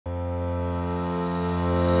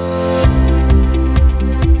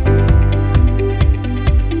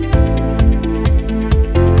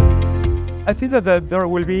think that there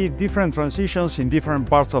will be different transitions in different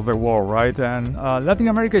parts of the world, right? And Latin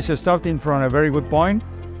America is starting from a very good point.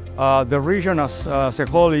 The region as a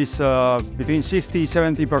whole is between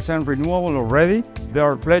 60–70% renewable already. There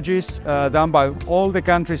are pledges done by all the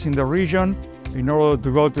countries in the region in order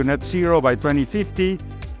to go to net zero by 2050.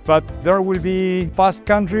 But there will be fast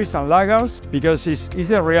countries and laggards because it's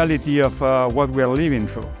the reality of what we are living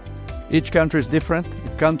through. Each country is different.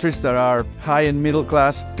 Countries that are high and middle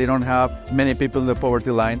class, they don't have many people in the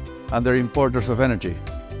poverty line, and they're importers of energy.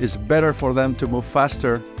 It's better for them to move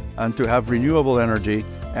faster and to have renewable energy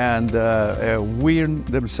and wean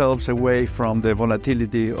themselves away from the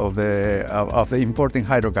volatility of the importing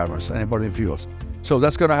hydrocarbons and importing fuels. So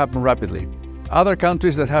that's going to happen rapidly. Other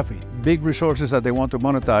countries that have big resources that they want to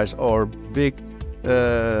monetize or big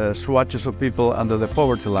swatches of people under the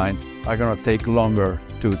poverty line are going to take longer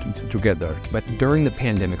to get there. But during the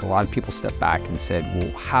pandemic, a lot of people stepped back and said,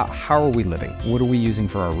 well, how are we living? What are we using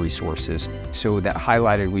for our resources? So that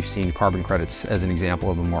highlighted, we've seen carbon credits as an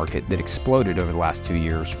example of a market that exploded over the last 2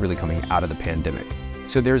 years, really coming out of the pandemic.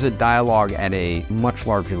 So there's a dialogue at a much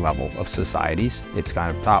larger level of societies. It's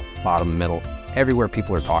kind of top, bottom, middle. Everywhere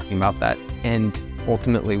people are talking about that. And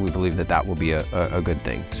ultimately, we believe that that will be a good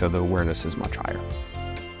thing. So the awareness is much higher.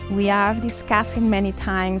 We are discussing many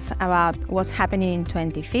times about what's happening in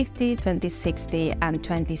 2050, 2060, and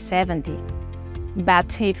 2070.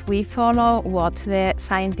 But if we follow what the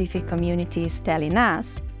scientific community is telling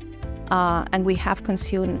us, and we have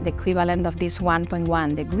consumed the equivalent of this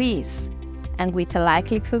 1.1 degrees, and with a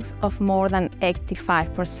likelihood of more than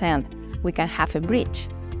 85%, we can have a breach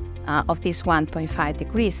of this 1.5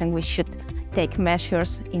 degrees, and we should take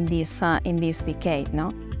measures in this decade,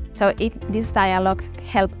 no? So this dialogue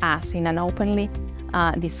helped us in an openly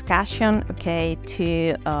discussion, okay,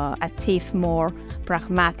 to achieve more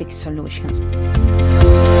pragmatic solutions.